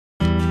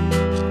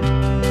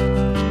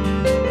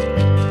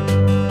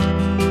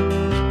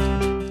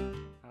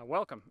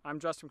welcome. I'm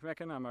Justin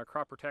McMicken. I'm a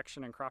crop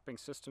protection and cropping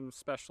systems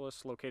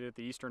specialist located at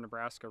the Eastern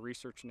Nebraska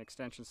Research and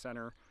Extension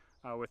Center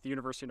with the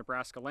University of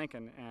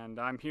Nebraska-Lincoln. And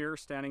I'm here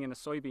standing in a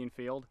soybean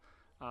field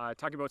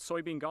talking about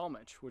soybean gall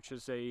midge, which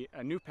is a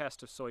new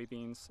pest of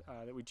soybeans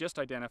that we just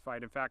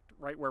identified, in fact,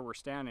 right where we're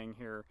standing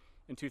here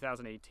in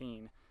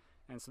 2018.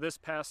 And so this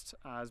pest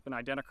has been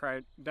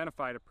identified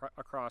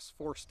across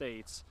 4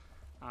 states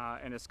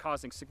and is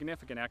causing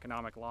significant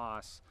economic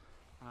loss.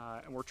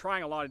 And we're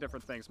trying a lot of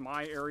different things.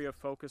 My area of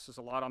focus is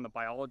a lot on the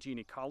biology and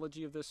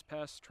ecology of this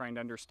pest, trying to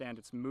understand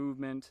its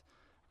movement,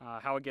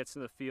 how it gets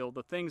in the field,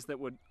 the things that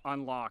would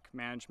unlock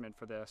management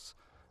for this.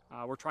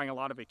 We're trying a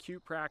lot of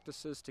acute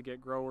practices to get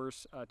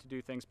growers to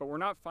do things, but we're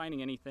not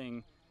finding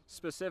anything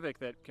specific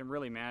that can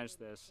really manage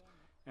this.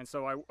 And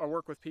so I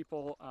work with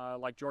people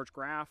like George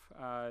Graff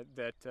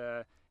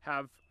that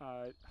have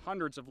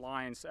hundreds of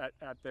lines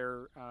at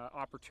their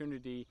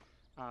opportunity.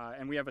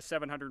 And we have a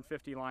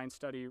 750 line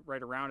study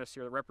right around us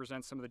here that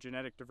represents some of the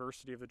genetic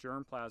diversity of the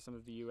germplasm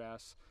of the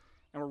U.S.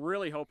 And we're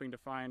really hoping to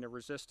find a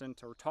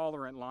resistant or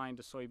tolerant line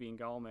to soybean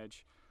gall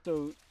midge.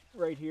 So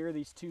right here,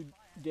 these 2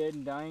 dead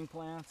and dying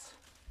plants,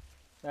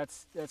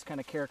 that's kind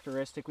of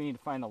characteristic. We need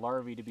to find the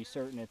larvae to be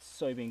certain it's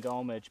soybean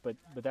gall midge, but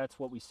that's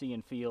what we see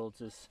in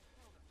fields is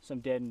some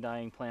dead and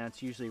dying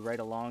plants, usually right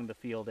along the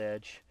field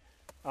edge.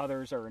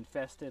 Others are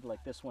infested,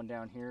 like this one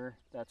down here.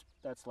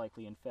 That's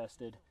likely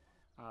infested.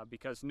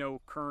 Because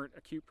no current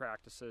acute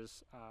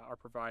practices are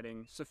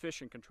providing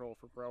sufficient control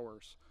for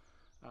growers.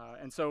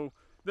 And so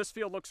this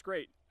field looks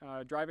great.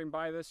 Driving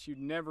by this, you'd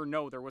never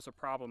know there was a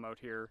problem out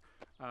here.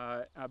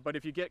 But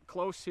if you get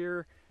close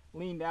here,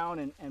 lean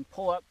down and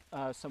pull up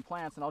some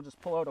plants, and I'll just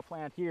pull out a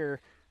plant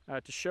here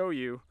to show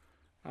you.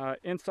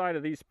 Inside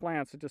of these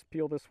plants, just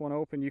peel this one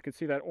open, you can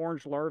see that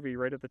orange larvae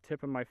right at the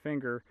tip of my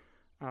finger.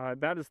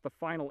 That is the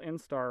final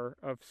instar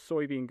of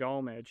soybean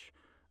gall midge.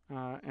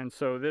 And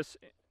so this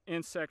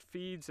insect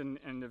feeds and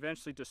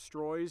eventually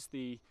destroys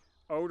the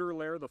outer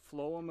layer, the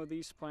phloem of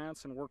these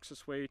plants, and works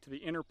its way to the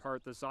inner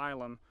part, the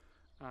xylem,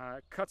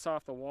 cuts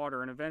off the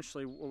water, and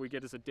eventually what we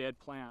get is a dead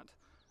plant.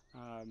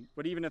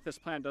 But even if this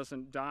plant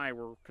doesn't die,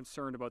 we're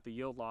concerned about the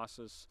yield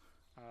losses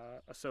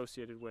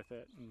associated with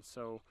it. And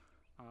so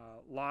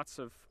lots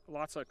of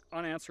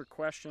unanswered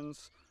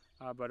questions,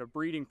 but a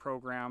breeding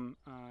program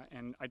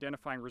and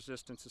identifying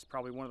resistance is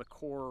probably one of the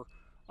core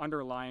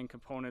underlying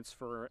components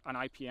for an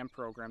IPM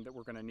program that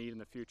we're going to need in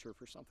the future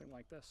for something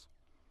like this.